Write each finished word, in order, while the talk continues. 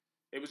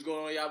Hey, what's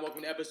going on, y'all?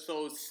 Welcome to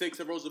episode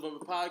 6 of Rose Above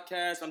the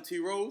Podcast. I'm T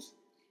Rose.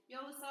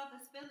 Yo, what's up?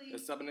 It's Philly.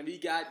 What's up? And we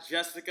got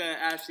Jessica and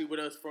Ashley with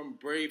us from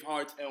Brave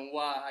Hearts NY.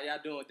 How y'all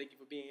doing? Thank you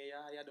for being here,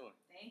 y'all. How y'all doing?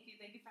 Thank you.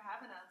 Thank you for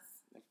having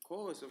us. Of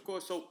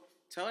course. So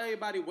tell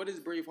everybody, what is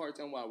Brave Hearts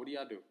NY? What do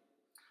y'all do?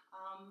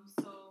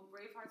 So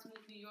Brave Hearts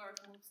Move New York.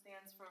 Move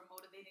stands for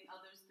Motivating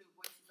Others Through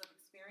Voices of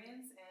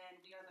Experience,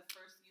 and we are the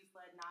first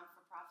youth-led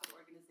non-for-profit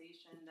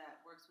organization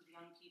that works with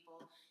young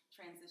people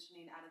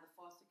transitioning out of the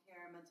foster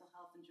care, mental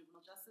health, and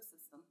juvenile justice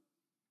system.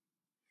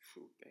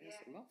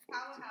 That's a mouthful.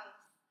 Powerhouse.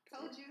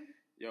 Told you.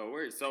 Yo,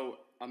 word.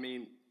 So,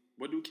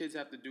 what do kids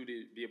have to do to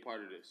be a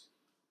part of this?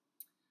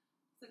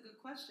 It's a good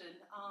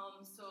question.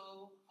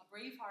 So a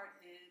brave heart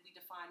is we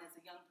define as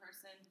a young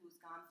person who's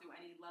gone through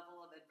any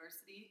level of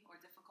adversity or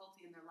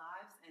difficulty in their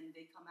lives, and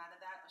they come out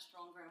of that a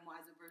stronger and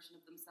wiser version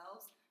of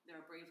themselves.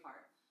 They're a brave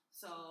heart.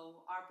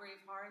 So our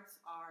brave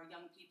hearts are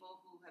young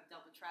people who have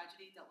dealt with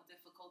tragedy, dealt with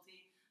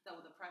difficulty,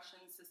 dealt with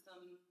oppression,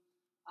 system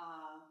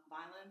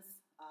violence,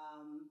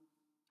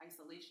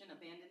 isolation,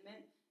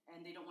 abandonment,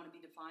 and they don't want to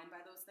be defined by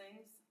those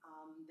things.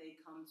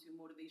 They come to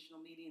motivational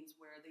meetings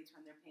where they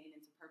turn their pain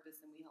into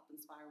purpose, and we help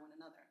inspire one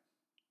another.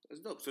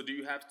 That's dope. So do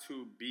you have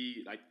to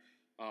be like,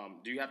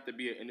 do you have to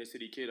be an inner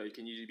city kid, or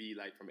can you be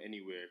like from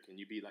anywhere? Can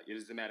you be like, it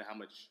doesn't matter how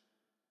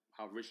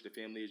rich the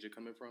family is you're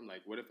coming from?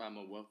 Like, what if I'm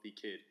a wealthy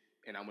kid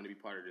and I want to be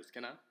part of this?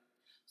 Can I?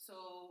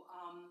 So,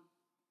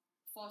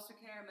 foster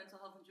care, mental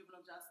health, and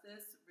juvenile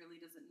justice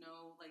really doesn't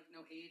know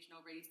no age,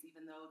 no race,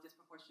 even though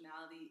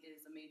disproportionality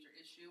is a major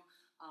issue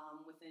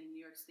within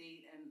New York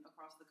State and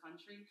across the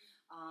country.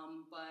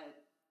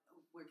 But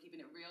we're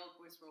keeping it real.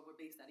 We're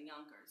based out of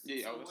Yonkers.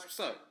 Yeah,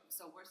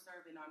 So we're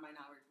serving our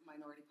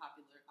minority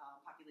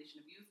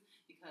population of youth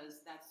because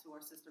that's who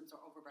our systems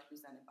are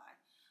overrepresented by.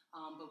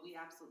 But we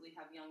absolutely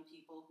have young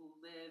people who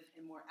live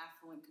in more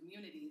affluent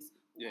communities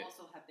who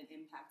also have been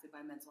impacted by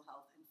mental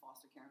health and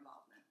foster care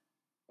involvement.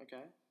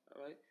 Okay,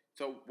 all right.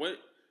 So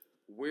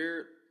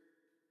where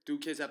do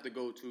kids have to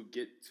go to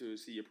get to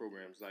see your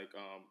programs? Like,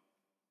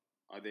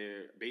 are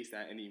they based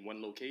at any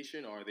one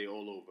location, or are they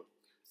all over?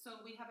 So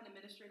we have an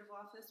administrative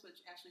office, which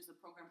Ashley's the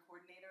program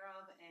coordinator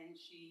of, and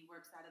she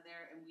works out of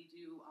there, and we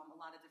do a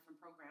lot of different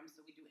programs.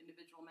 So we do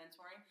individual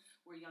mentoring,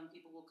 where young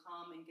people will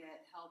come and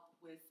get help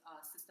with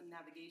system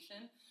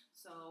navigation.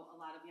 So a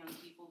lot of young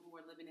people who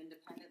are living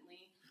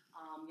independently,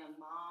 young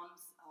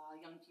moms,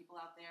 young people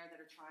out there that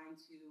are trying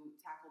to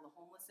tackle the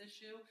homeless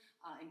issue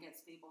and get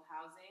stable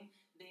housing,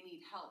 they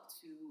need help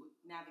to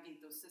navigate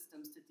those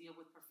systems, to deal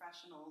with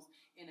professionals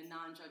in a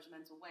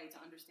non-judgmental way, to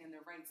understand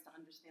their rights, to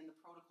understand the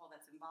protocol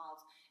that's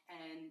involved.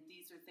 And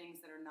these are things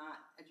that are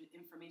not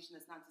information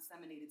that's not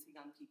disseminated to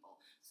young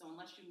people. So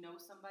unless you know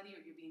somebody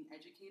or you're being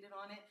educated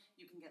on it,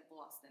 you can get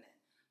lost in it.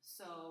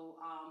 So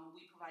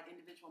we provide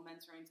individual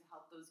mentoring to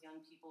help those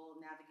young people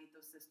navigate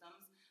those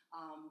systems.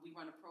 We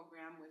run a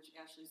program, which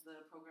Ashley's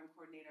the program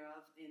coordinator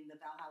of, in the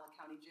Valhalla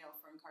County Jail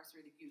for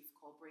incarcerated youth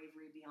called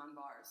Bravery Beyond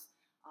Bars,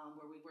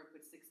 where we work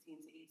with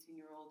 16 to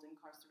 18-year-old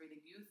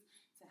incarcerated youth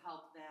to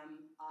help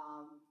them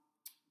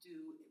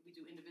we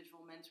do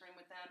individual mentoring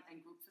with them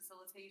and group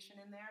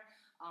facilitation in there.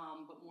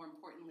 But more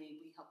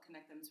importantly, we help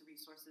connect them to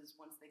resources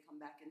once they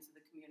come back into the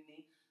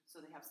community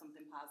so they have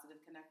something positive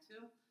to connect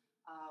to.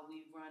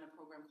 We run a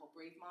program called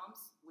Brave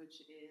Moms,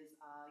 which is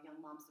a young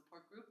mom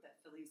support group that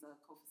Philly's a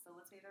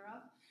co-facilitator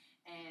of.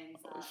 And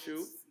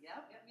shoot.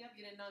 Yep.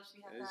 You didn't know she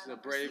had it's that. It's a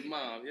brave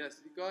mom. Right?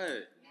 Yes, go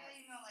ahead. Yeah,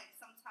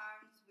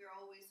 sometimes we're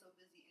always so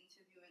busy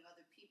interviewing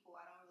other people,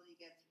 I don't really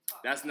get to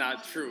talk. That's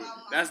not true.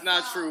 That's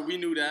not true. We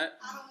knew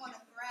that. I don't want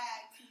to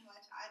brag too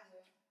much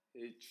either.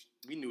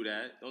 We knew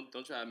that.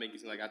 Don't try to make it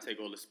seem like I take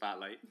all the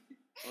spotlight.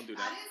 Don't do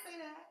that. I didn't say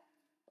that.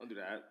 Don't do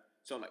that.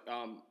 So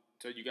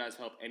so you guys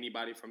help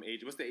anybody from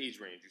age. What's the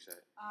age range you said?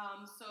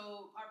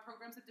 So our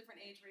programs have different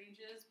age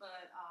ranges,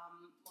 but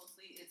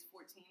mostly it's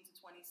 14 to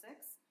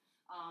 26.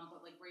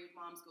 But like Brave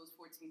Moms goes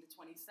 14 to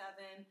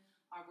 27.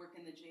 Our work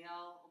in the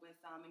jail with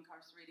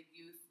incarcerated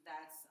youth,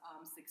 that's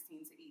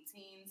 16 to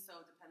 18. So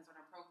it depends on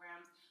our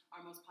programs.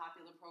 Our most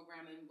popular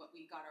program and what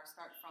we got our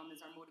start from is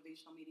our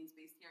motivational meetings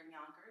based here in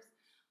Yonkers.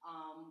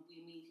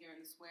 We meet here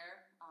in the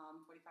square,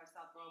 45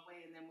 South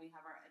Broadway, and then we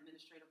have our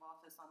administrative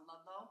office on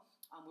Ludlow,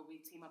 where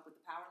we team up with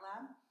the Power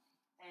Lab.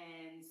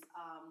 And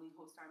we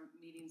host our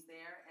meetings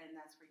there, and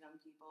that's for young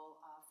people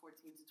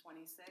 14 to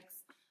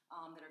 26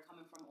 that are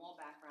coming from all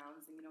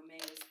backgrounds. And, May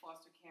is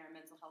Foster Care and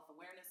Mental Health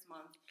Awareness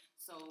Month,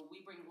 so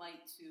we bring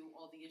light to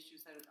all the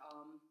issues that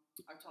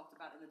are talked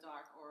about in the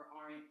dark or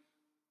aren't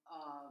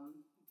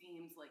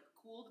deemed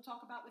cool to talk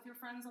about with your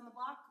friends on the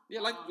block.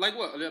 Yeah, like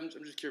what? I'm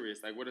just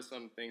curious. Like, what are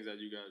some things that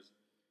you guys?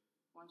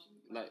 Want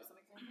you some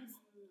examples?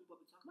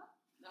 What we talk about?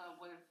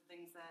 What are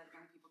things that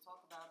young people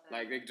talk about?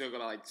 That they talk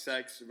about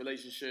sex,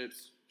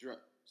 relationships,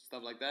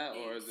 stuff like that,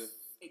 or is it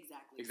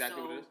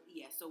exactly what it is?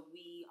 Yeah. So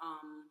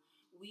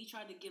we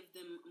try to give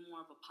them more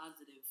of a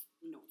positive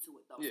note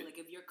to it, though. Yeah. So, like,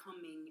 if you're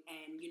coming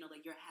and,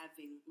 like, you're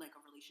having, like,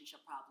 a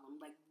relationship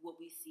problem, like, what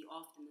we see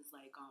often is,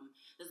 like,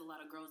 there's a lot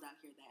of girls out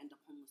here that end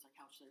up homeless or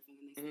couch surfing,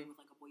 and they stay with,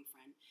 like, a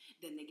boyfriend.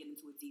 Then they get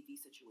into a DV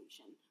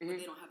situation, but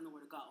they don't have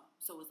nowhere to go.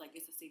 So it's, like,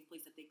 it's a safe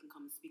place that they can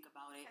come and speak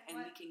about it, and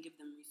we can give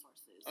them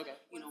resources, Okay.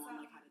 on,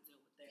 like, how to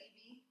deal with it.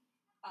 DV?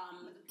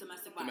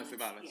 Domestic violence.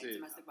 Yeah.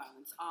 Domestic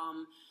violence.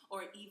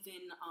 Or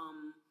even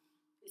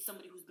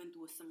somebody who's been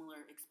through a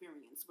similar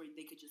experience where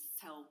they could just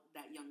tell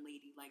that young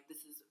lady, like,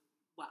 this is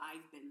what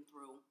I've been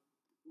through.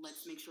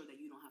 Let's make sure that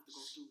you don't have to go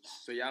through that.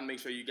 So y'all make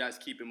sure you guys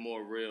keep it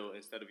more real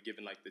instead of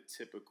giving like the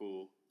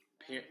typical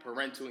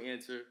parental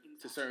answer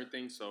to certain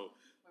things. So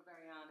we're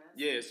very honest.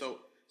 Yeah.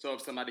 So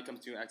if somebody comes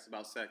to you and asks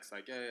about sex,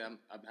 like, hey, I'm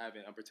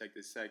having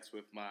unprotected sex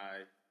with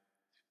my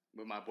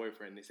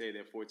boyfriend. They say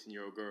they're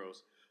 14-year-old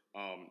girls.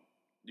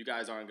 You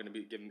guys aren't going to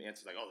be giving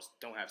answers like, oh,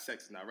 don't have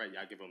sex, it's not right.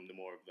 Y'all give them the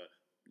more of the,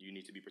 you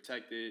need to be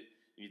protected,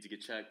 you need to get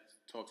checked,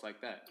 talks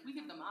like that. We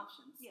give them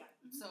options. Yeah.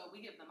 So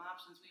we give them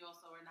options. We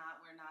also we're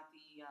not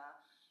the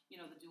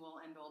the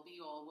do-all, end-all,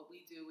 be-all. What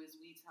we do is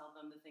we tell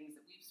them the things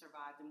that we've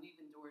survived and we've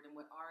endured and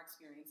what our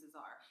experiences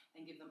are,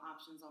 and give them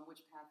options on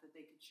which path that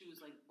they could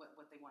choose, like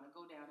what they want to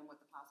go down and what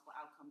the possible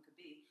outcome could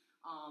be.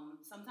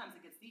 Sometimes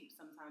it gets deep.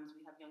 Sometimes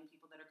we have young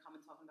people that are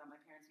coming talking about, my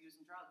parents are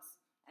using drugs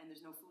and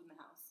there's no food in the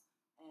house.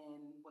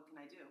 And what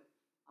can I do?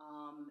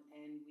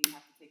 And we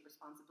have to take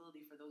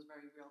responsibility for those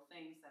very real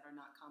things that are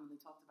not commonly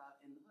talked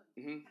about in the hood.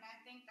 Mm-hmm. And I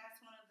think that's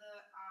one of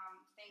the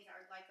things I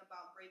like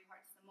about Brave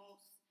Hearts the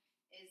most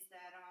is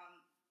that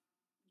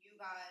you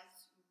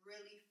guys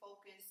really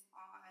focus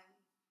on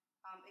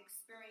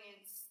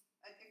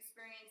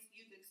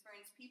youth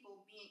experienced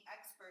people being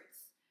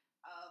experts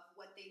of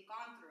what they've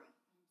gone through.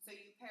 So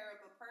you pair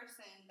up a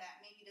person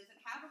that maybe doesn't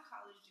have a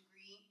college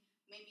degree,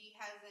 maybe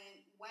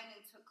hasn't went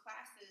and took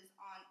classes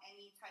on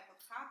any type of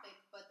topic,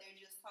 but they're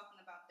just talking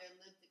about their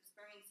lived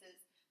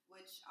experiences,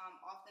 which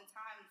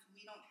oftentimes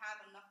we don't have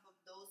enough of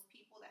those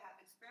people that have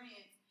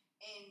experience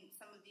in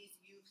some of these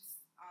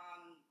youths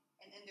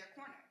and in their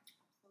corner.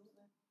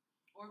 Absolutely.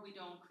 Or we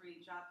don't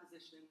create job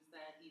positions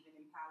that even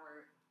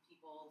empower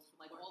people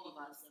like all of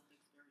us that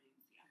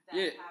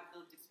have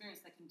lived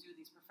experience, that can do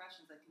these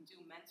professions, that can do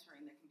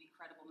mentoring, that can be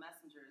credible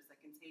messengers, that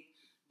can take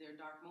their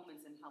dark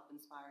moments and help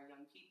inspire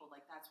young people.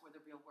 Like, that's where the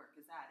real work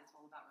is at. It's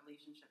all about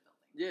relationship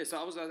building. Yeah, so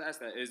I was going to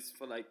ask that. Is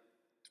for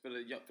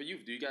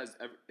youth, do you guys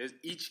is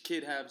each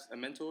kid have a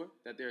mentor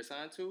that they're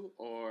assigned to,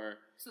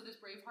 or? So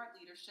there's Braveheart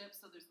leadership.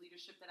 So there's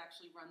leadership that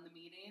actually run the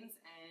meetings,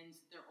 and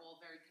they're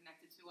all very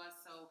connected to us.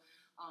 So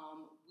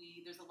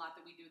there's a lot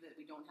that we do that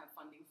we don't have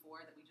funding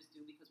for, that we just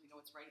do because we know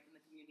it's right and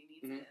the community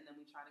needs it, and then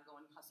we try to go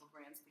and hustle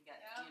grants to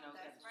get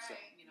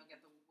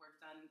get the work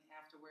done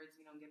afterwards,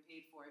 and get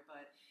paid for it.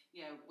 But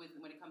yeah,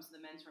 when it comes to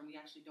the mentoring, we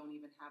actually don't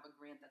even have a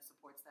grant that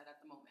supports that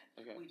at the moment.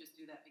 Okay. We just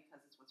do that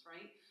because it's what's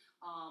right.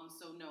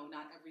 So no,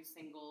 not every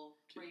single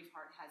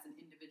Braveheart has an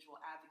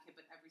individual advocate,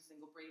 but every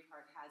single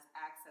Braveheart has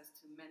access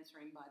to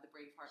mentoring by the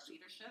Braveheart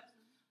leadership,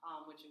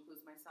 which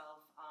includes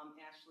myself,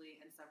 Ashley,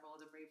 and several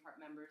other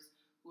Braveheart members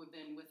who have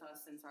been with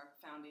us since our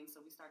founding. So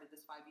we started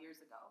this 5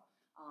 years ago.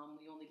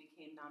 We only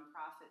became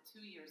nonprofit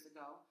 2 years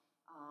ago.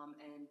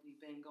 And we've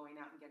been going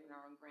out and getting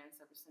our own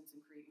grants ever since and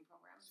creating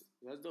programs.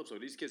 That's dope.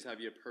 So these kids have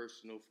your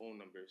personal phone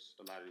numbers.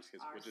 A lot of these kids.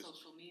 Our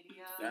social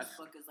media.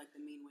 Facebook is like the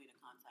main way to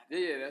contact.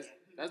 Yeah,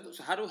 that's dope.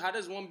 So how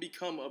does one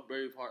become a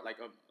Braveheart like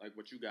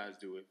what you guys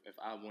do if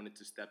I wanted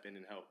to step in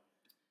and help?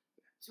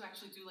 To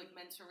actually do like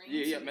mentoring.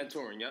 Yeah,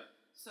 mentoring. Yep.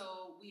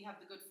 So we have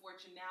the good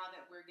fortune now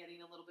that we're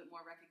getting a little bit more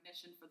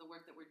recognition for the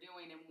work that we're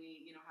doing, and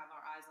we, have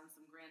our eyes on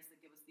some grants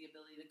that give us the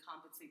ability to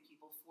compensate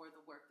people for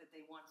the work that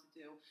they want to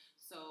do.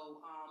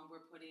 So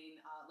we're putting,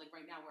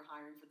 right now we're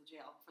hiring for the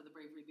jail, for the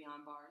Bravery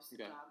Beyond Bars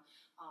job.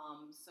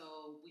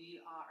 So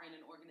we are in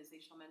an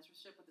organizational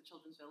mentorship with the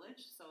Children's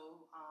Village.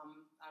 So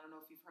I don't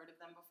know if you've heard of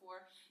them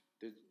before.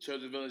 The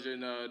Children's Village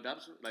in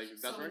Dobbs, right?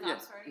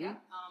 Yeah.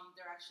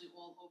 They're actually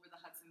all over the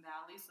Hudson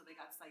Valley. So they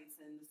got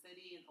sites in the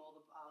city and all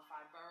the 5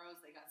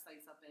 boroughs. They got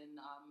sites up in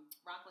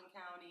Rockland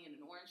County and in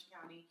Orange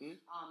County.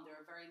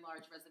 They're a very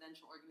large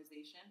residential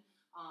organization.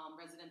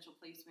 Residential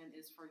placement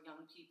is for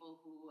young people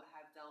who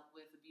have dealt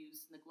with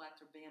abuse, neglect,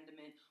 or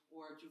abandonment,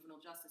 or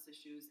juvenile justice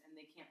issues, and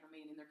they can't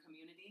remain in their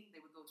community. They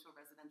would go to a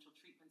residential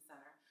treatment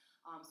center.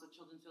 So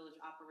Children's Village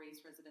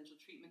operates residential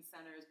treatment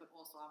centers, but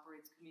also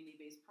operates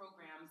community-based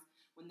programs.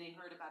 When they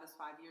heard about us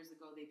 5 years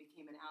ago, they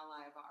became an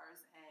ally of ours.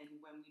 And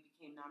when we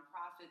became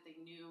nonprofit, they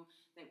knew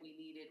that we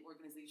needed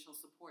organizational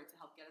support to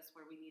help get us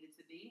where we needed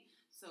to be.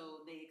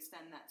 So they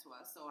extend that to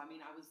us. So,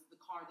 the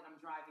car that I'm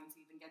driving to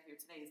even get here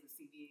today is the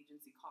CV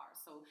agency car.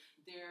 So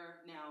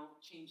they're now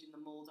changing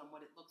the mold on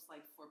what it looks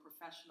like for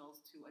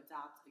professionals to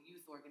adopt a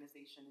youth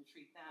organization and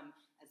treat them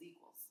as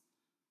equals.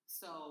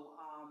 So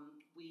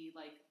we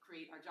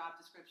create our job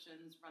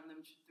descriptions, run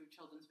them through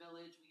Children's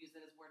Village. We use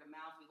it as word of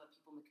mouth. We let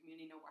people in the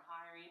community know we're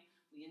hiring.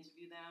 We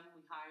interview them,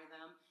 we hire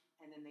them,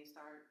 and then they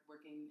start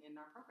working in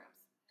our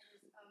programs. That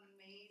is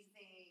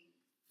amazing.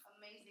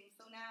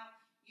 So now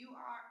you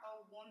are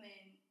a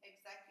woman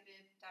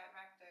executive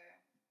director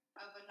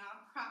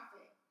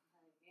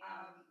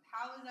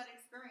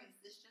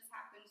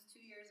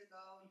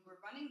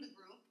running the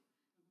group,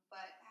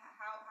 but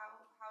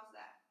how's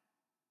that?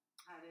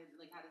 How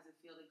does it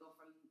feel to go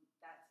from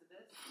that to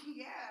this?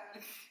 Yeah.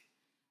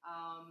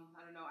 I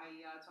don't know. I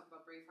talk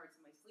about Brave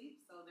Hearts in my sleep,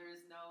 so there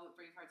is no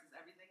Brave Hearts is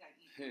everything. I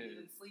eat,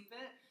 breathe, and sleep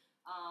it.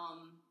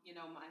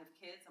 I have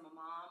kids. I'm a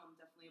mom. I'm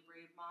definitely a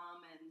brave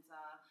mom, and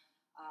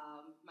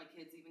my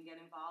kids even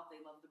get involved. They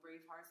love the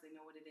Brave Hearts. They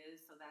know what it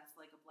is, so that's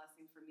like a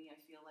blessing for me. I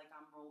feel like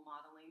I'm role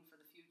modeling for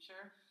the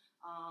future.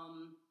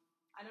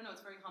 I don't know.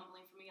 It's very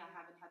humbling for me. I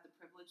haven't had the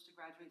privilege to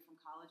graduate from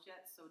college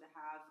yet, so to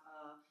have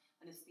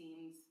an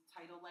esteemed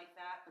title like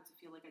that, but to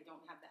feel like I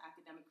don't have the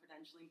academic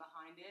credentialing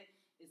behind it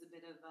is a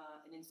bit of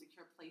an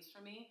insecure place for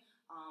me.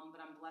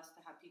 But I'm blessed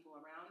to have people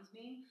around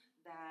me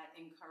that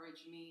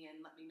encourage me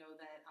and let me know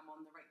that I'm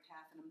on the right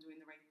path and I'm doing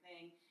the right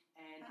thing.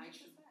 And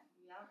 100%.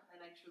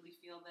 I truly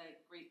feel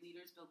that great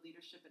leaders build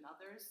leadership in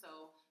others.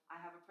 So I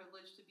have a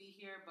privilege to be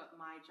here, but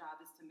my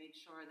job is to make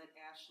sure that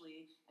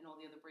Ashley and all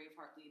the other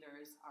Braveheart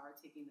leaders are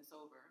taking this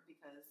over,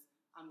 because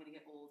I'm going to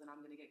get old and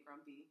I'm going to get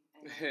grumpy.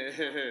 And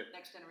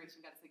next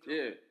generation got to take it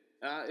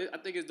over. I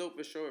think it's dope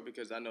for sure,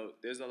 because I know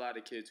there's a lot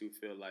of kids who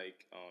feel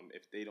like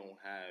if they don't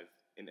have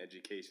an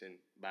education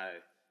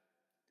by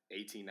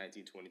 18,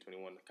 19, 20,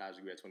 21,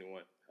 college degree at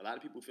 21, a lot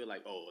of people feel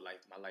like, oh,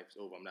 like my life's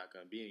over, I'm not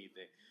going to be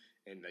anything.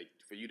 And like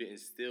for you to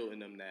instill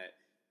in them that,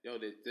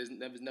 there's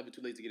never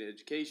too late to get an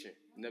education.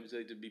 Never too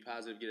late to be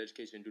positive, get an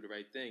education, and do the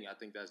right thing. I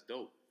think that's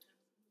dope.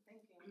 Thank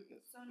you.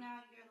 So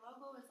now your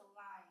logo is a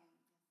lion.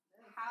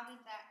 How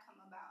did that come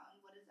about,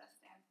 and what does that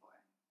stand for?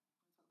 Want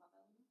to talk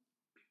about that a little?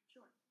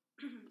 Sure.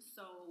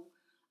 So,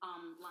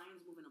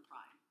 Lions move in a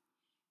pride.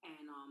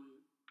 And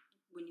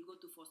when you go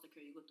through foster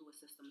care, you go through a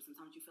system.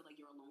 Sometimes you feel like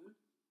you're alone.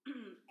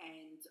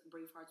 And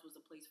Brave Hearts was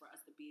a place for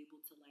us to be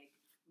able to like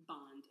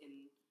bond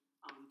in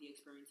the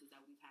experiences that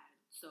we've had.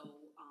 So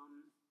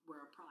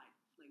we're a pride,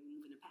 like we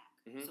move in a pack.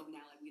 Mm-hmm. So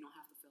now like we don't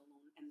have to feel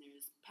alone, and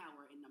there's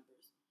power in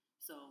numbers.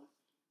 So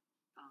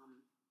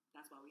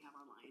that's why we have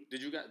our lion.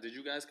 Did you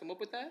guys come up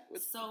with that?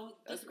 So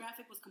this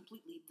graphic was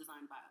completely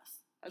designed by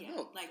us.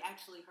 Dope. Like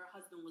actually, her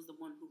husband was the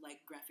one who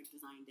like graphic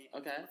designed it.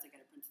 Okay. To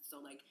get it printed.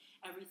 So like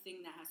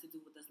everything that has to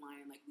do with this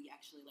lion, like we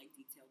actually like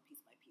detailed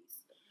piece by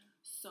piece.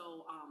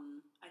 So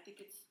I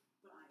think it's,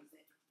 what eye is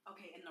it?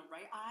 Okay, and the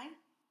right eye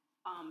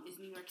is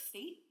New York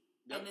State.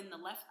 Yep. And then the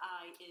left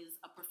eye is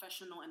a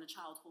professional and a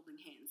child holding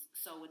hands.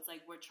 So it's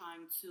like we're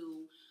trying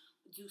to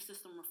do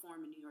system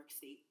reform in New York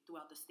State,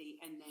 throughout the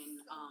state. And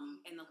then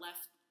in the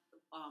left,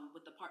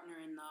 with the partner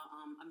and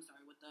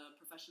with the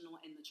professional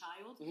and the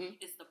child,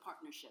 is the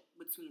partnership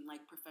between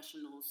like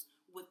professionals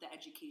with the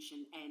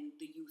education and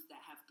the youth that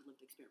have the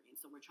lived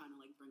experience. So we're trying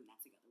to like bring that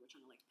together. We're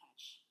trying to like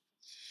patch,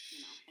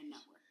 and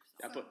network.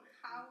 So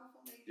powerful.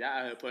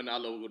 Yeah, putting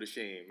our logo to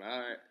shame. All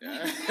right.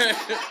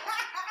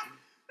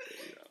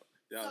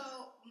 Yeah.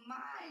 So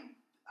my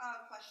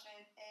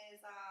question is,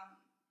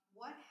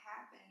 what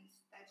happened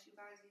that you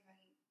guys even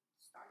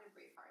started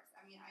Brave Hearts?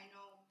 I mean, I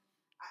know,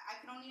 I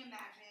can only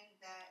imagine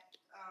that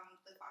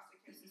the foster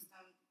care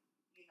system,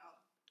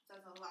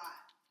 does a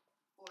lot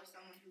for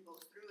someone who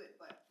goes through it,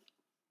 but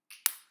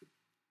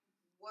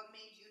what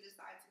made you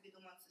decide to be the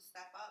ones to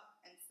step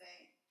up and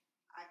say,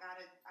 I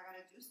gotta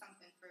do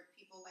something for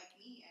people like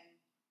me and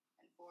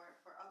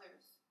for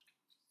others?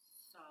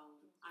 So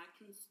I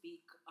can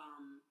speak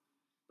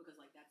because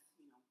like that's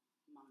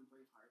mom and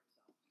Braveheart.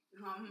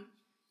 So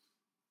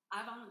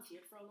I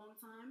volunteered for a long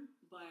time,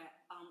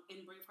 but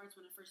in Bravehearts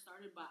when it first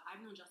started. But I've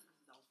known Jessica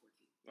since I was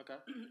 14. Okay.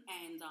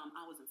 And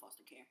I was in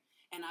foster care,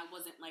 and I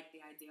wasn't like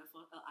the ideal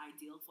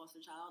foster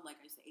child.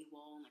 Like I used to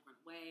AWOL and like run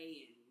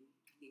away, and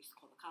they used to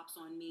call the cops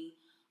on me.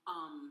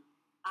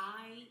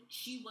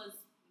 She was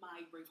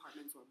my Braveheart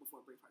mentor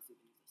before Bravehearts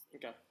even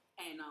existed. Okay.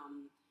 And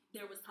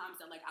there was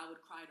times that like I would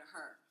cry to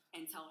her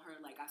and tell her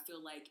like I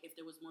feel like if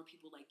there was more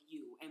people like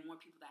you and more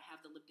people that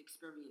have the lived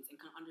experience and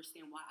can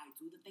understand why I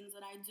do the things that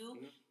I do,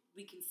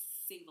 we can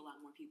save a lot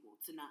more people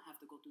to not have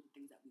to go through the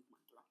things that we went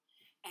through.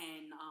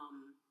 And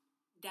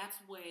that's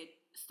what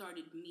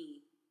started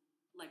me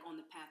like on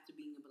the path to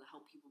being able to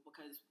help people,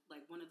 because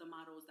like one of the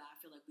mottos that I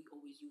feel like we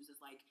always use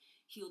is like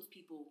healed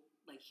people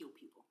like heal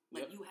people.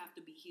 Like you have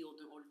to be healed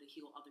in order to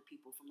heal other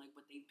people from like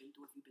what they've been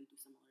through if you've been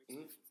through similar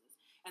experiences.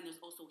 And there's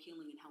also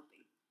healing and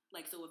helping.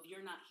 Like so if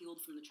you're not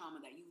healed from the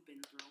trauma that you've been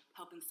through,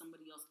 helping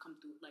somebody else come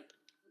through, like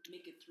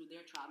make it through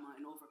their trauma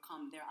and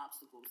overcome their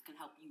obstacles can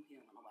help you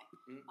heal in a way.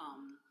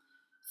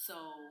 So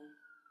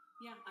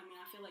yeah, I mean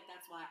I feel like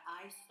that's why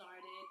I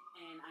started,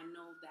 and I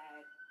know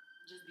that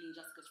just being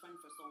Jessica's friend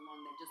for so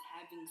long, that just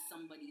having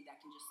somebody that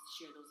can just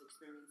share those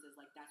experiences,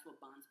 like that's what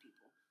bonds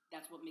people.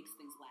 That's what makes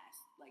things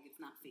last. Like it's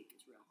not fake,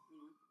 it's real.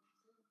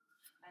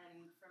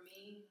 And for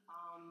me,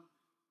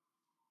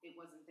 it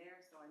wasn't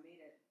there, so I made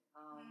it.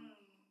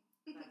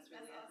 That's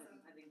really awesome.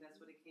 I think that's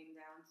what it came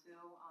down to.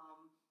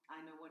 I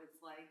know what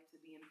it's like to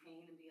be in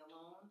pain and be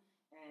alone.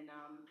 And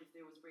if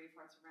there was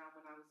Bravehearts around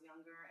when I was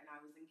younger and I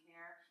was in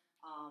care,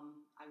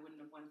 I wouldn't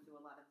have went through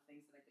a lot of the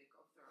things that I did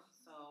go through.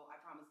 So I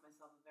promised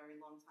myself a very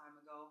long time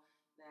ago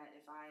that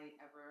if I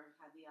ever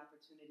had the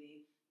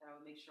opportunity, that I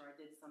would make sure I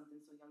did something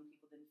so young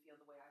people didn't feel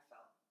the way I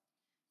felt.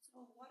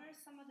 So, what are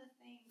some of the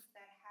things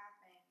that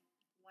happen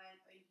when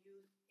a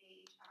youth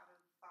age out of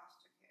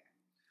foster care?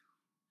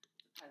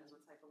 Depends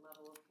what type of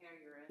level of care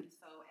you're in.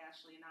 So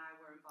Ashley and I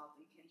were involved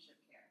in kinship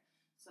care.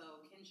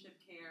 So kinship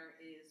care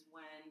is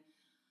when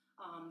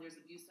there's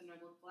abuse and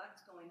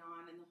neglect going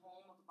on in the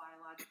home of a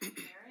biological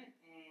parent,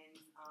 and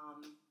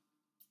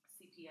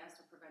CPS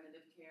or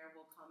preventative care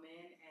will come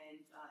in and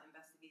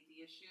investigate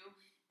the issue,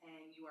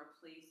 and you are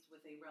placed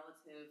with a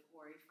relative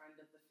or a friend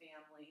of the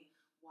family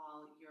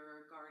while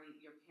your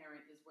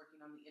parent is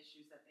working on the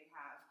issues that they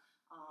have.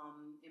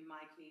 In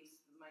my case,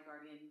 my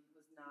guardian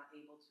was not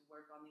able to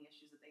work on the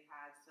issues that they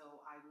had,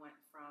 so I went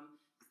from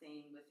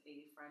staying with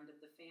a friend of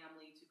the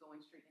family to going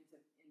straight into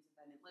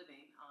independent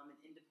living. And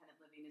independent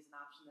living is an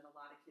option that a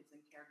lot of kids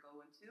in care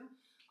go into,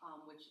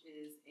 which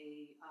is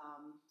a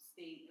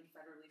state and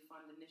federally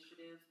funded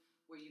initiative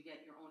where you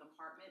get your own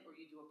apartment, or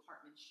you do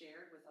apartment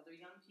shared with other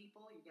young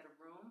people. You get a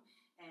room,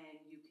 and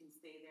you can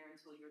stay there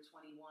until you're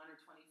 21 or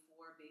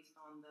 24 based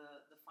on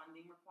the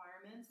funding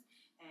requirements.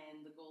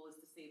 And the goal is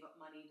to save up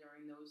money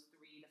during those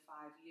 3 to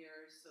 5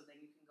 years so then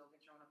you can go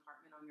get your own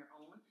apartment on your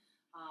own.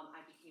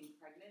 I became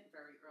pregnant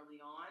very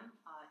early on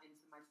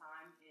into my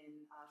time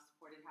in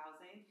supported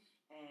housing,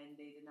 and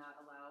they did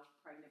not allow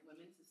pregnant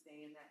women to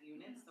stay in that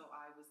unit, so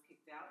I was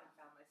kicked out and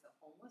found myself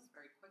homeless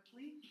very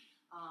quickly,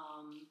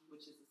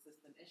 which is a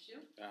system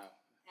issue. Wow.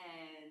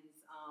 And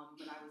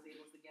but I was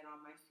able to get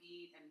on my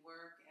feet and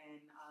work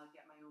and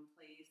get my own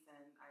place,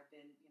 and I've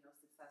been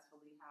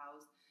successfully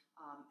housed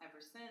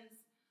ever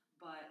since.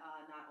 But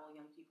not all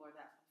young people are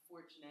that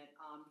fortunate.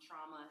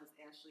 Trauma, as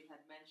Ashley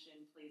had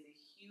mentioned, plays a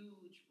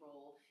huge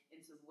role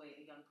into the way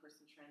a young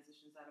person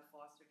transitions out of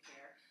foster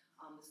care.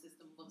 The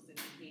system looks at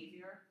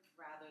behavior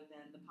rather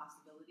than the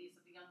possibilities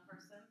of the young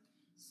person.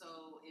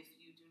 So if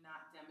you do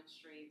not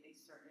demonstrate a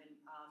certain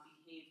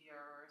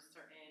behavior or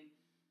certain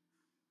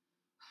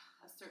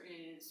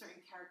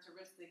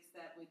characteristics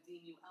that would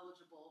deem you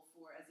eligible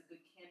for as a good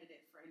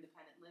candidate for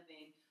independent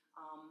living,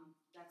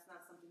 that's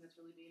not something that's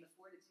really being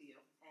afforded to you,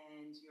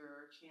 and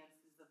your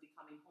chances of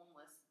becoming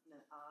homeless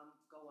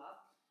go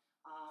up.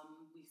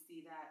 We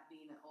see that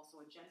being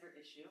also a gender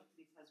issue,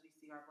 because we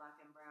see our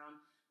Black and brown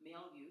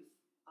male youth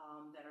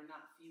that are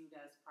not viewed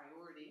as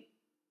priority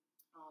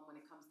when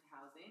it comes to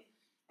housing,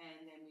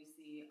 and then we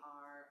see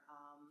our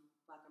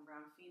Black and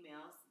brown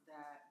females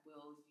that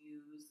will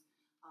use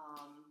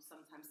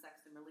sometimes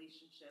sex and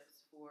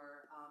relationships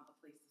for a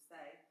place to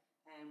stay,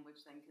 and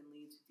which then can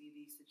lead to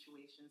DV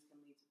situations, can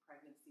lead to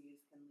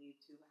pregnancies, can lead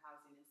to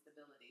housing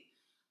instability.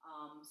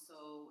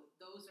 So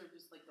those are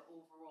just like the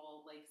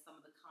overall, like some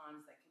of the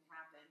cons that can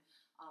happen.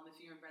 If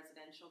you're in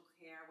residential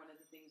care, one of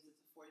the things that's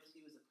afforded to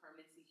you is a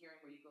permanency hearing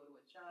where you go to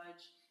a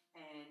judge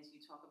and you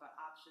talk about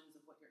options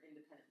of what your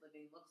independent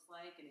living looks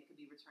like, and it could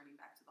be returning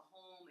back to the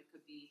home, it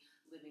could be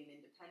living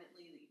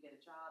independently, that you get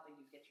a job and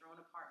you get your own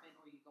apartment,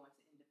 or you go into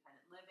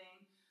independent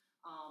living.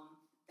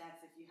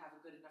 That's if you have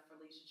a good enough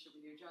relationship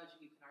with your judge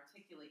and you can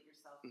articulate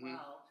yourself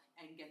well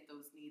and get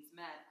those needs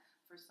met.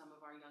 For some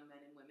of our young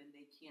men and women,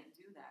 they can't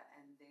do that,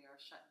 and they are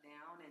shut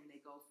down, and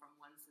they go from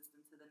one system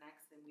to the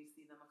next, and we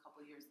see them a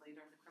couple years later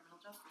in the criminal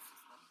justice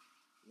system.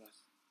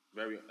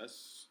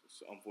 That's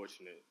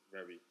unfortunate.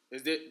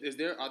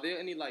 Are there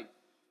any like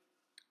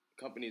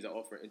companies that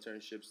offer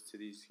internships to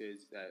these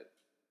kids that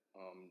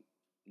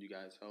you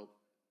guys help?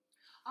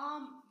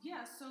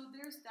 Yeah, so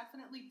there's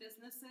definitely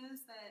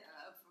businesses that,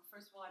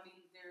 first of all, I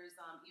mean, there's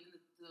even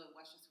the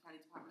Westchester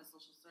County Department of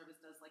Social Service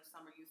does like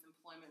summer youth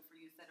employment for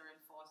youth that are in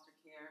foster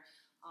care.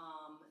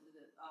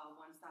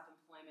 One Stop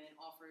Employment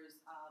offers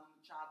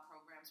job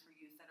programs for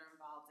youth that are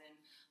involved in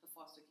the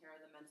foster care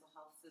or the mental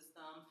health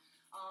system.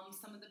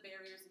 Some of the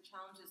barriers and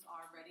challenges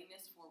are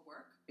readiness for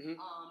work, and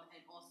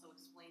also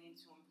explaining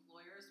to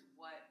employers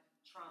what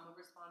trauma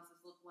responses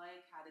look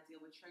like, how to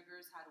deal with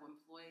triggers, how to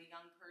employ a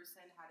young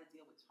person, how to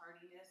deal with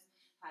tardiness,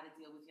 how to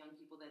deal with young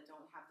people that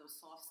don't have those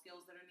soft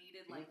skills that are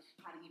needed, like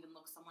how to even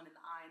look someone in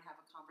the eye and have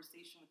a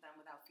conversation with them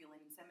without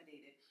feeling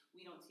intimidated.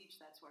 We don't teach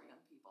that to our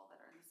young people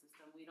that are in the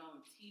system. We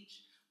don't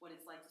teach what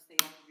it's like to stay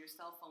off of your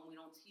cell phone. We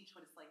don't teach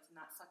what it's like to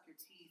not suck your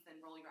teeth and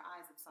roll your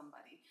eyes at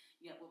somebody.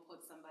 Yet we'll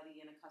put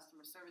somebody in a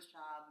customer service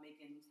job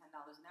making $10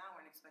 an hour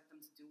and expect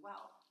them to do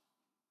well.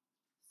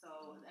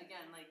 So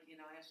again, like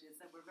Ashley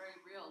said, we're very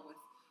real with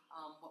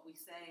what we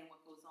say and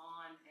what goes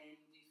on, and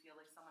we feel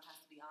like someone has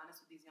to be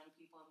honest with these young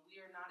people. And we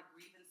are not a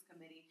grievance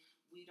committee.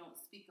 We don't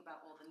speak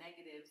about all the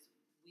negatives.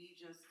 We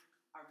just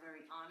are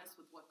very honest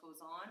with what goes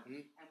on,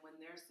 and when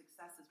there's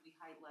successes, we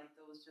highlight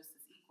those just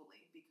as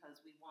equally, because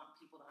we want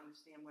people to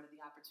understand what are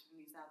the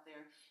opportunities out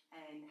there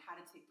and how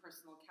to take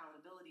personal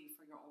accountability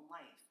for your own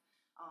life.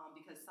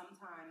 Because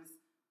sometimes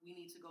we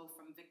need to go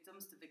from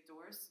victims to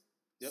victors.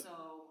 Yep.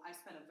 So I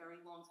spent a very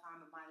long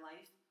time of my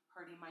life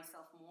hurting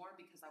myself more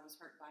because I was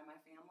hurt by my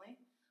family.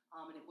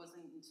 And it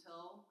wasn't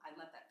until I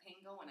let that pain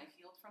go and I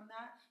healed from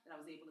that I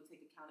was able to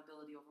take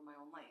accountability over my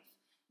own life.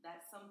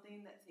 That's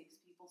something that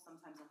takes people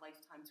sometimes a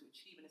lifetime to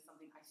achieve, and it's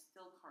something I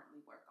still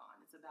currently work on.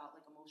 It's about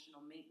like emotional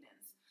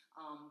maintenance.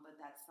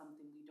 But that's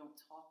something we don't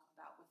talk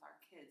about with our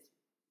kids.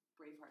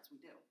 Bravehearts,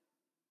 we do.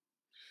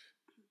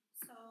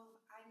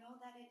 So I know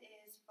that it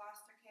is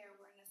Foster Care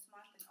Awareness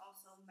Month and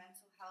also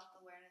Mental Health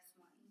Awareness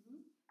Month.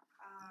 Mhm.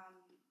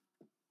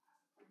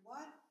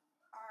 What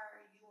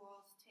are you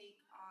all's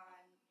take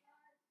on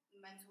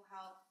mental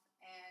health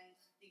and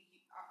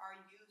our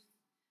youth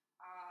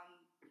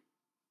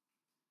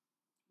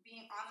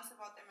being honest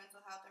about their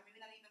mental health, or maybe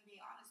not even being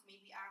honest,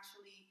 maybe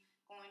actually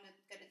going to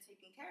get it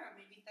taken care of,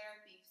 maybe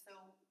therapy.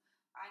 So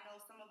I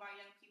know some of our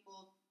young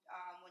people,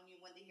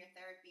 when they hear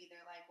therapy,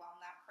 they're like, "Well, I'm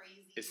not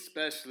crazy."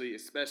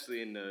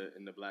 Especially in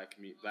the black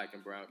black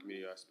and brown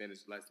community, or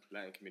Spanish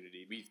Latin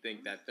community, we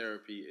think that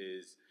therapy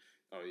is,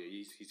 oh yeah,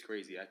 he's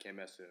crazy. I can't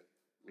mess with him.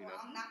 You know?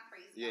 I'm not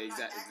crazy. Yeah,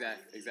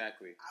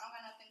 exactly. I don't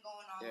got nothing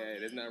going on. Yeah,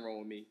 there's me. nothing wrong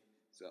with me.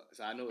 So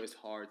I know it's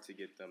hard to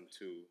get them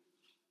to,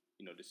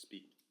 to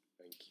speak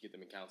and get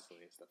them in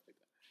counseling and stuff like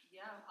that.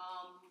 Yeah,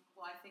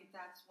 well, I think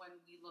that's when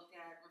we look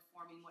at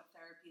reforming what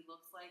therapy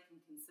looks like and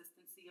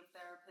consistency of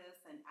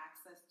therapists and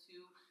access to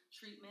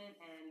treatment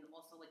and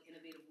also like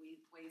innovative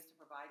ways to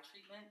provide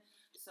treatment.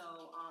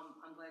 So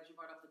I'm glad you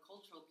brought up the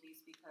cultural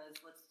piece because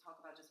let's talk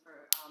about just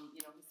for,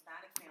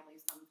 Hispanic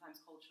families, sometimes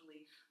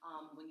culturally,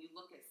 when you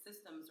look at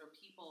systems or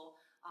people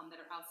that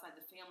are outside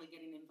the family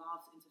getting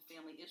involved into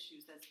family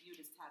issues, that's viewed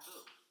as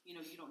taboo. You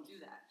don't do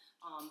that.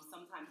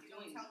 Sometimes you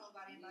don't tell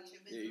nobody about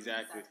your business.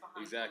 Exactly. That's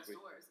behind closed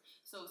doors.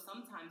 So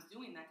sometimes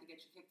doing that could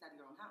get you kicked out of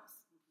your own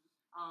house.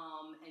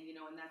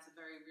 And that's a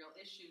very real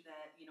issue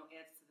that,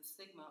 adds to the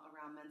stigma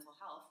around mental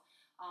health.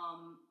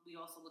 We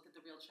also look at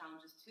the real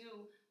challenges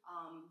too.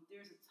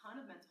 There's a ton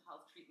of mental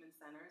health treatment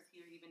centers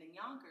here, even in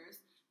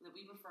Yonkers, that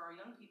we refer our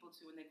young people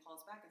to, and they call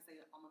us back and say,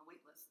 I'm on a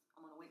wait list.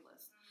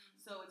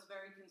 So it's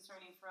very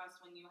concerning for us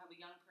when you have a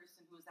young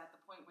person who is at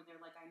the point where they're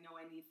like, I know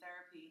I need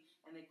therapy,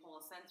 and they call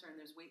a center and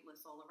there's wait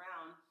lists all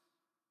around,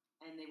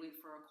 and they wait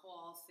for a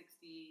call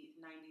 60,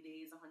 90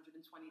 days, 120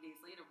 days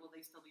later. Will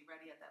they still be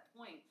ready at that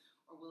point,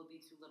 or will it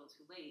be too little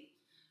too late?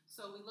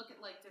 So we look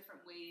at like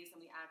different ways,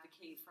 and we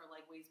advocate for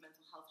like ways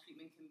mental health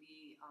treatment can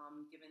be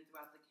given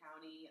throughout the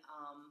county.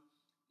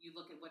 You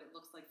look at what it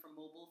looks like for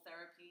mobile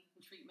therapy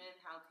and treatment.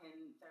 How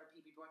can therapy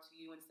be brought to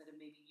you instead of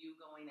maybe you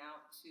going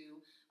out to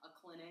a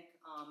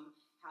clinic?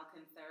 How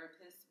can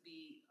therapists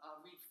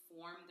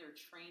reform their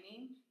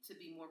training to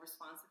be more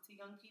responsive to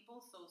young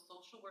people? So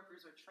social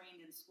workers are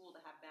trained in school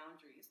to have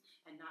boundaries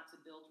and not to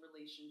build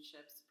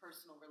relationships,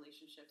 personal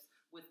relationships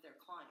with their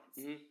clients.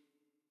 Mm-hmm.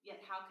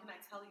 Yet how can I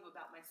tell you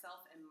about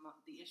myself and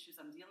the issues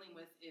I'm dealing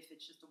with if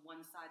it's just a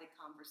one-sided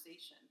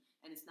conversation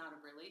and it's not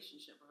a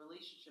relationship?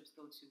 Relationships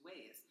go two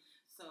ways.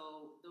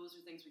 So those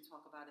are things we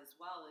talk about as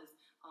well. Is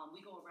we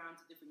go around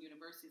to different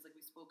universities, like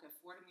we spoke at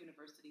Fordham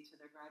University to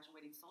their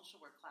graduating social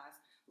work class,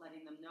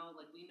 letting them know,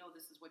 like, we know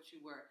this is what you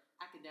were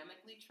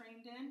academically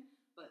trained in,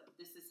 but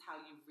this is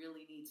how you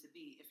really need to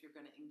be if you're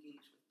going to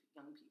engage with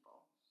young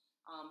people.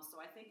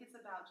 So I think it's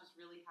about just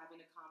really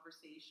having a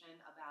conversation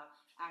about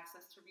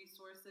access to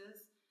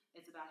resources.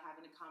 It's about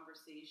having a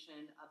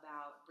conversation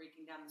about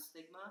breaking down the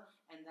stigma,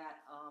 and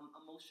that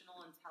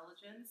emotional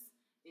intelligence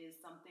is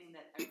something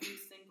that every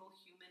single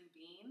human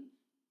being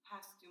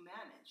has to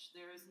manage.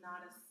 There is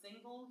not a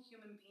single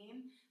human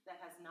being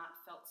that has not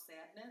felt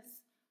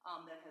sadness,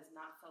 that has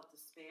not felt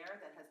despair,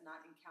 that has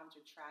not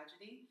encountered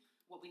tragedy.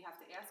 What we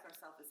have to ask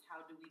ourselves is,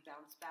 how do we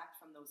bounce back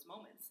from those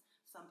moments?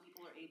 Some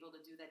people are able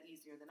to do that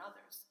easier than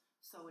others.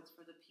 So it's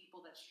for the people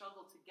that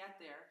struggle to get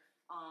there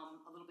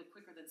a little bit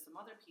quicker than some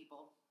other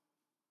people.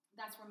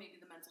 That's where maybe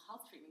the mental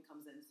health treatment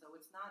comes in. So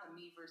it's not a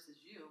me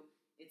versus you,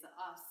 it's a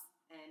us,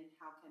 and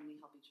how can we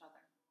help each other?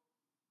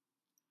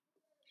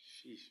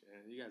 Sheesh,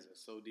 man, you guys are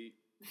so deep.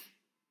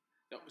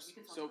 No,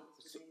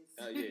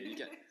 Yeah, you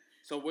can.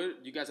 So where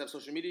you guys have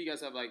social media? You guys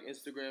have like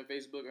Instagram,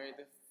 Facebook, or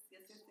anything?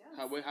 Yes.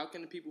 How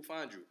can the people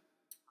find you?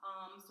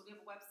 So we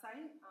have a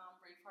website,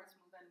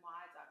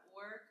 braveheartsmoveny.org.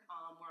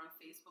 We're on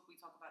Facebook. We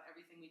talk about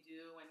everything we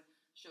do and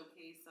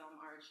showcase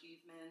our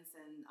achievements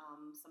and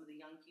some of the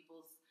young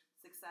people's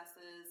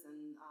successes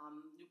and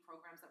new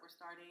programs that we're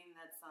starting.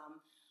 That's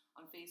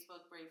on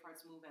Facebook, Brave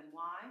Hearts Move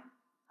NY.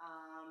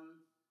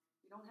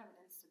 We don't have an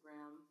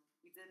Instagram.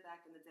 We did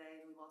back in the day,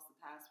 and we lost the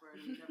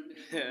password, and we've never been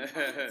able to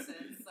find it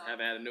since. So,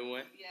 haven't had a new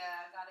one?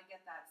 Yeah, I got to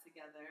get that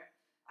together.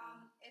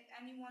 If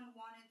anyone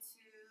wanted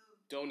to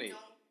donate,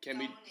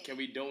 can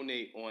we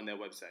donate on that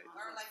website?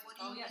 Or like, what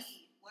do you yes.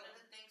 need? What are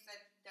the things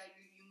that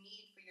you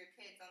need for your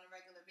kids on a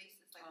regular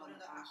basis? Like, what are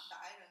the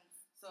items?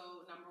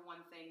 So number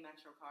one thing,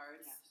 Metro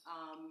cards. Yes.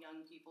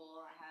 Young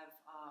people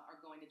are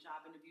going to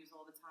job interviews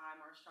all the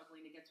time, are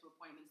struggling to get to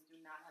appointments, do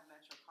not have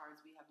Metro cards.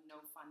 We have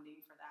no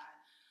funding for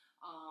that.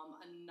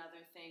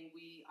 Another thing,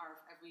 we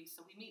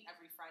meet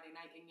every Friday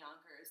night in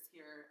Yonkers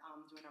here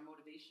doing our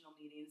motivational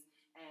meetings,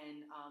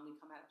 and we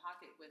come out of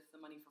pocket with the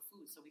money for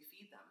food, so we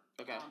feed them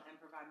and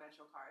provide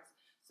Metro cards.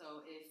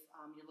 So if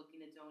you're looking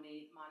to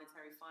donate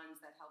monetary funds,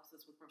 that helps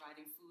us with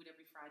providing food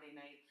every Friday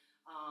night.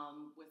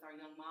 With our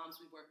young moms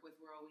we work with,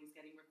 we're always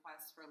getting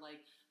requests for like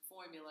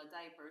formula,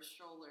 diapers,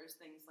 strollers,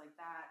 things like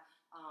that.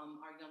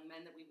 Our young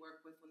men that we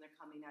work with, when they're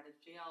coming out of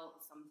jail,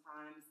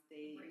 sometimes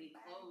they need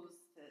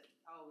clothes to,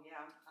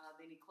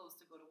 they need clothes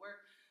to go to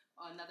work.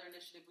 another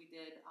initiative we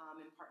did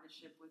in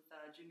partnership with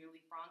Junior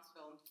League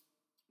Bronxville,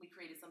 we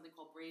created something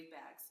called Brave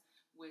Bags,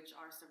 which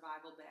are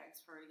survival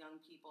bags for young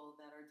people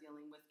that are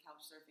dealing with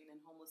couch surfing and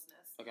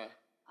homelessness. Okay.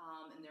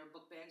 And they're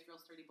book bags,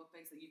 real sturdy book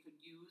bags that you could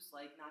use,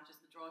 like not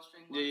just the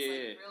drawstring ones,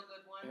 Yeah. real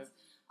good ones.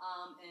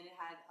 And it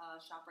had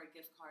a ShopRite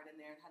gift card in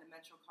there. It had a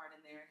Metro card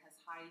in there. It has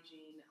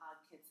hygiene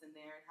kits in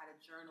there. It had a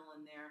journal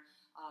in there,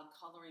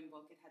 coloring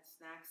book. It had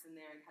snacks in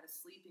there. It had a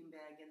sleeping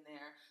bag in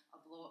there, a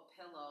blow-up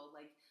pillow.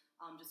 Like,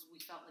 we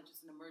felt like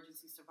just an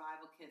emergency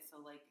survival kit. So,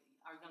 like,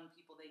 our young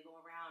people, they go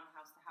around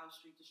house to house,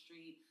 street to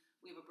street.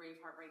 We have a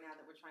Braveheart right now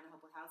that we're trying to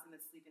help with housing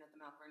that's sleeping at the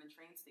Mount Vernon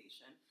train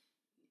station.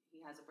 He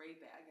has a Brave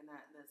bag and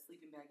the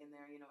sleeping bag in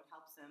there, it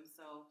helps him.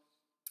 So,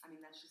 I mean,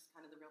 that's just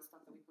kind of the real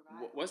stuff that we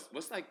provide.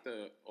 What's like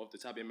off the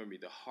top of your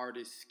memory, the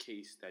hardest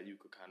case that you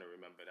could kind of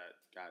remember that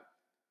got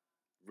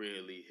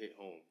really hit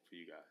home for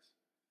you guys?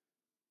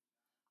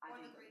 Or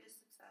the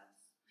greatest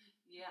success?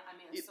 Yeah, I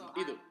mean,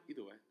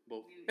 either way,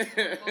 both.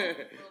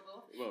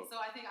 Both. So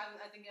I think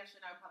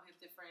Ashley and I probably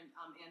have different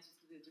answers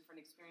to the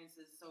different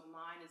experiences. So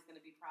mine is going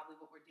to be probably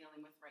what we're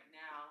dealing with right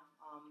now.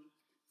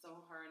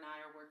 So her and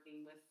I are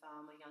working with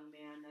a young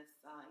man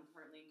that's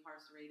currently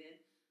incarcerated,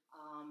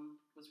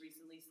 was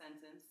recently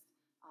sentenced,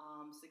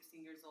 16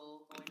 years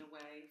old, going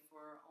away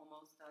for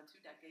almost 2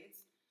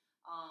 decades.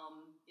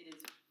 It is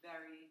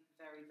very,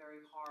 very,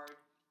 very hard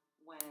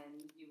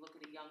when you look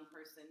at a young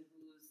person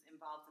who's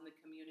involved in the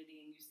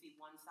community and you see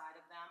one side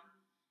of them,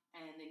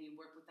 and then you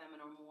work with them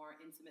on a more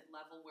intimate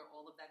level where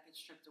all of that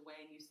gets stripped away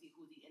and you see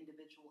who the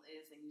individual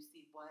is and you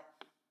see what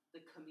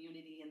the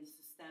community and the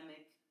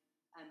systemic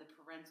and the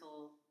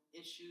parental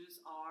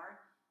issues are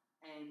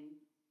and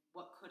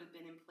what could have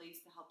been in place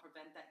to help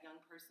prevent that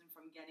young person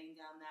from getting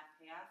down that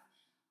path.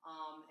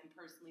 And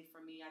personally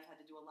for me, I've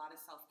had to do a lot of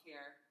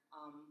self-care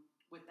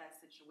with that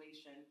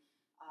situation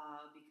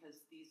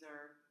because these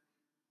are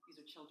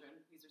children.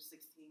 These are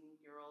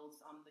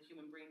 16-year-olds. The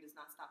human brain does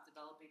not stop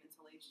developing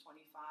until age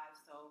 25.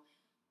 So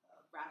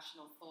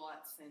rational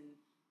thoughts and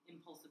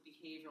impulsive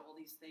behavior, all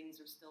these things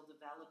are still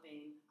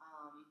developing.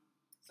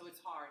 So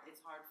it's hard.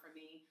 It's hard for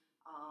me.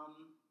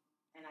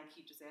 And I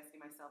keep just asking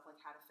myself, like,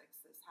 how to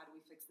fix this? How do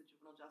we fix the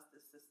juvenile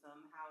justice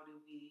system? How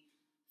do we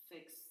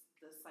fix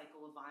the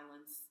cycle of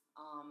violence?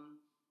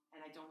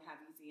 And I don't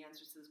have easy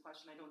answers to this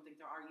question. I don't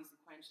think there are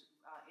easy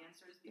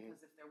answers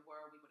because if there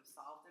were, we would have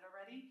solved it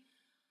already.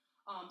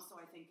 So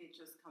I think it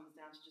just comes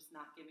down to just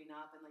not giving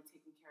up and like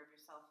taking care of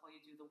yourself while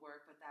you do the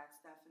work. But that's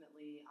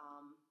definitely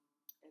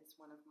it's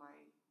one of my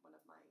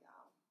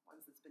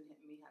ones that's been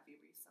hitting me heavy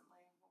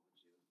recently. What would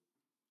you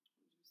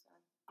say?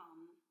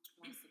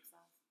 One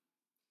success.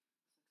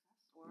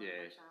 Or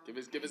Yeah, give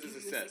us a Give you a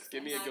success.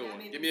 Give me a success. good I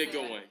one. mean, Give me a it's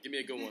good a- one. Give me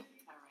a good one.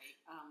 All right,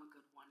 a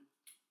good one.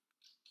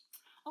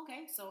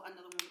 Okay, so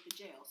another one with the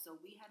jail. So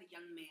we had a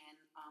young man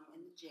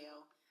in the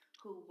jail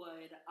who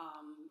would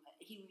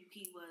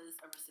he was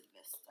a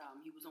recidivist.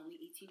 He was only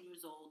 18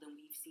 years old, and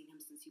we've seen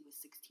him since he was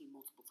 16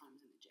 multiple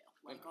times in the jail.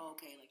 Like,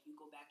 okay, like you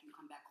go back, you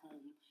come back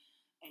home,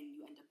 and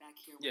you end up back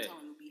here. We're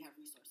telling you we have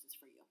resources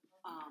for you.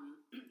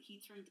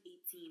 He turned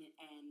 18,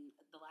 and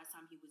the last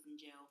time he was in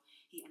jail,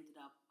 he ended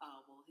up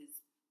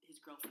his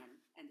girlfriend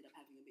ended up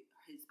having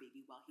his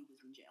baby while he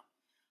was in jail.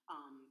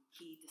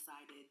 He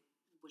decided,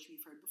 which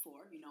we've heard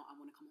before, I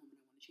want to come home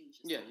and I want to change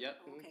this. Yeah.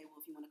 Okay,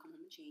 well, if you want to come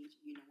home and change,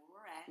 you know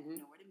where we're at, you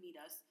know where to meet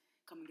us,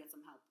 come and get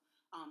some help.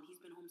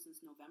 He's been home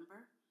since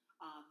November.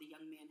 The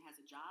young man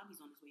has a job. He's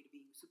on his way to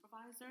being a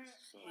supervisor.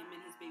 Him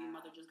and his baby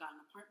mother just got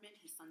an apartment.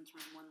 His son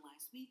turned 1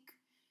 last week.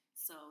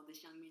 So this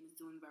young man is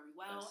doing very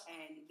well,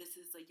 and this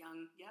is a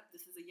young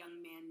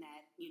man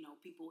that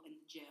people in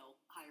the jail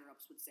higher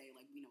ups would say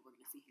like we're going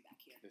to see him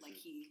back here. Like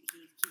he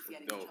keeps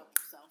getting in trouble,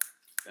 so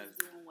he's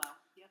doing well.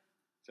 Yep.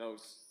 So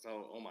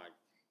oh my,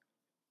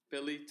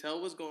 Billy,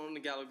 tell what's going on in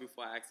the gallery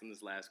before I ask him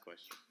this last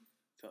question.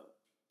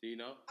 Do you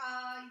know?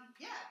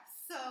 Yeah.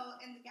 So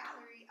in the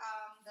gallery,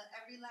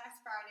 every last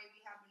Friday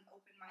we have an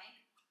open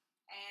mic,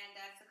 and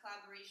that's a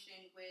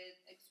collaboration with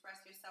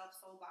Express Yourself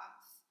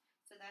Soulbox.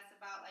 So that's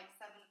about like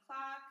 7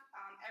 o'clock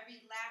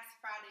every last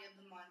Friday of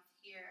the month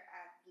here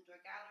at Blue Door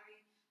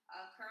Gallery.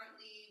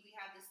 Currently, we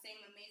have the same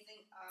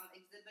amazing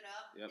exhibit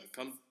up. Yep.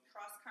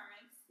 Cross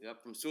Currents. Yep,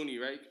 from SUNY,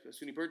 right?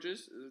 SUNY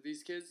Purchase?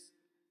 These kids?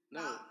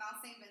 No.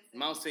 Mount St. Vincent.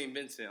 Mount St.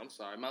 Vincent. I'm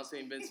sorry, Mount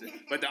St. Vincent.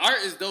 But the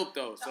art is dope,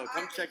 though, so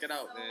come check it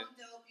out, man.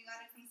 So dope. You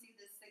gotta come see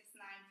the 6'9"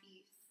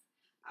 piece.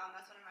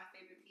 That's one of my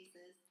favorite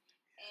pieces.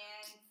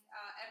 And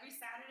every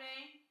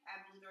Saturday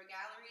at Blue Door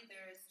Gallery,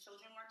 there's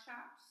children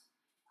workshops.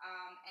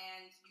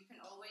 And you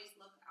can always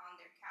look on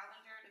their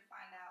calendar to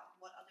find out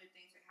what other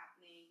things are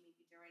happening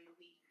maybe during the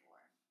week or.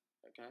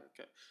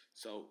 Okay.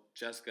 So,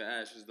 Jessica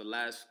Ash, is the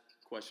last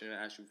question to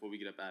ask you before we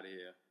get up out of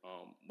here.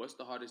 What's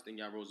the hardest thing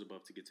y'all rose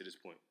above to get to this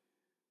point?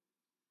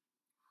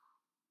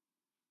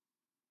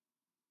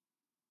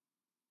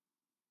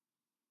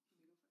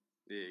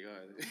 Yeah, go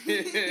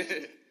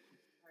ahead.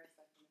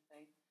 Hardest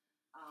thing.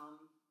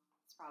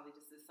 It's probably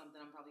just something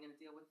I'm probably going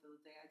to deal with till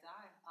the day I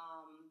die.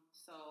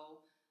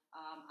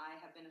 I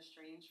have been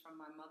estranged from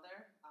my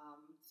mother.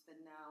 It's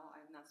been now, I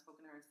have not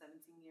spoken to her in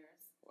 17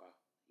 years. Wow.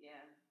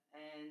 Yeah.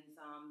 And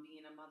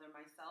being a mother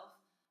myself,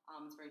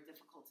 it's very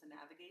difficult to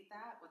navigate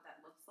that, what that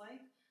looks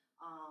like.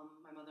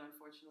 My mother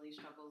unfortunately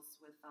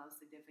struggles with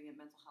significant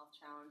mental health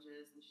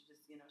challenges, and she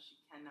just, she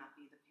cannot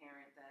be the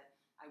parent that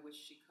I wish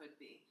she could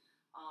be.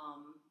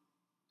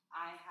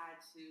 I had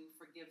to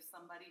forgive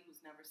somebody who's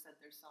never said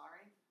they're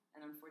sorry,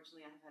 and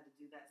unfortunately I've had to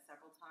do that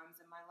several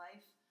times in my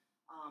life.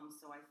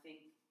 So I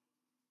think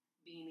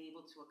being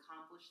able to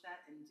accomplish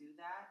that and do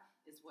that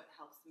is what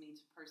helps me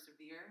to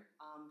persevere,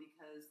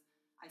 because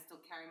I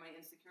still carry my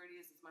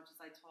insecurities. As much as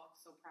I talk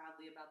so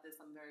proudly about this,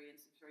 I'm a very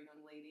insecure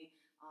young lady,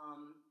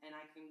 and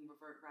I can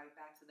revert right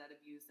back to that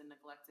abused and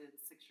neglected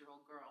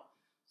 6-year-old girl.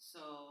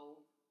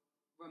 So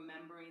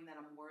remembering that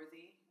I'm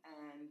worthy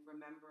and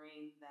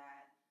remembering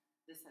that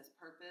this has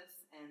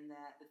purpose and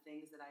that the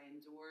things that I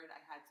endured, I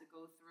had to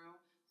go through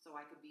so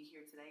I could be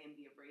here today and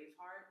be a brave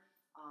heart.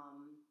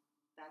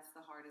 That's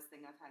the hardest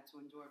thing I've had to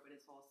endure, but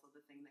it's also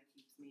the thing that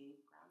keeps me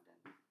grounded.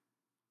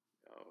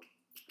 Oh,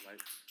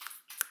 like,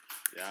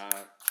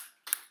 yeah.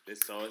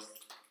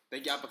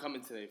 Thank y'all for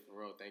coming today, for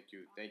real. Thank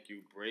you.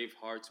 Brave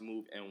Hearts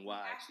Move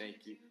NY.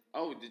 Thank you.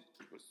 Oh,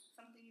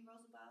 something you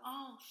rose above?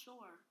 Oh,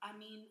 sure. I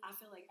mean, I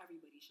feel like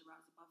everybody should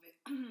rise above it.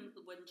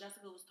 When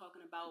Jessica was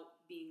talking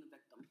about being a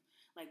victim,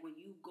 like when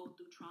you go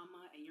through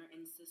trauma and you're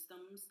in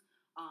systems,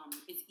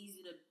 it's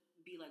easy to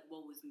be like,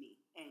 woe is me.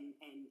 And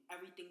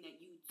everything that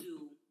you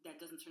do that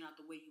doesn't turn out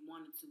the way you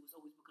wanted to is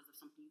always because of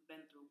something you've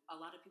been through. A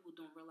lot of people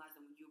don't realize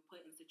that when you're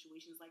put in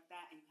situations like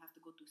that and you have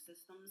to go through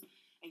systems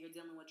and you're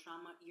dealing with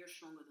trauma, you're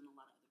stronger than a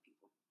lot of other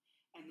people.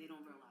 And they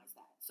don't realize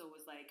that. So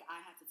it's like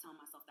I had to tell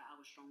myself that I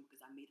was strong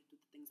because I made it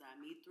through the things that I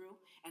made through,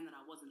 and that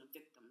I wasn't a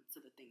victim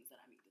to the things that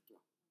I made it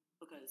through.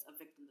 Because a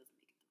victim doesn't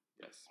make it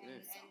through. Yes.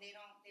 And they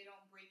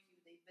don't break you,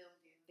 they build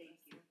you.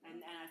 Thank you. And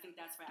I think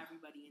that's for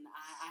everybody. And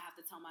I have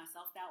to tell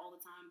myself that all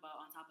the time, but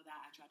on top of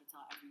that, I try to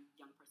tell every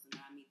young person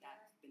that I meet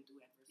that's been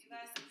through adversity. You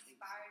guys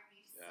inspired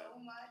me so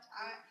much.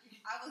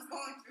 I was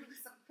going through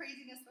some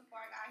craziness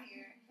before I got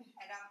here,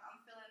 and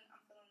I'm feeling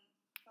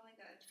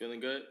good. Feeling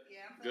good?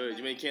 Yeah, I'm good.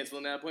 Better. You ain't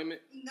canceling that appointment?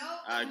 No.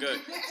 All right,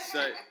 good.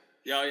 So,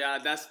 y'all,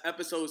 that's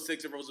episode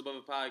 6 of Rose Above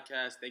a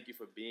Podcast. Thank you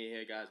for being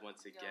here, guys,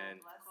 once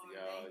again.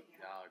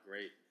 Y'all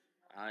great.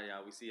 All right,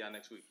 y'all. We see y'all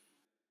next week.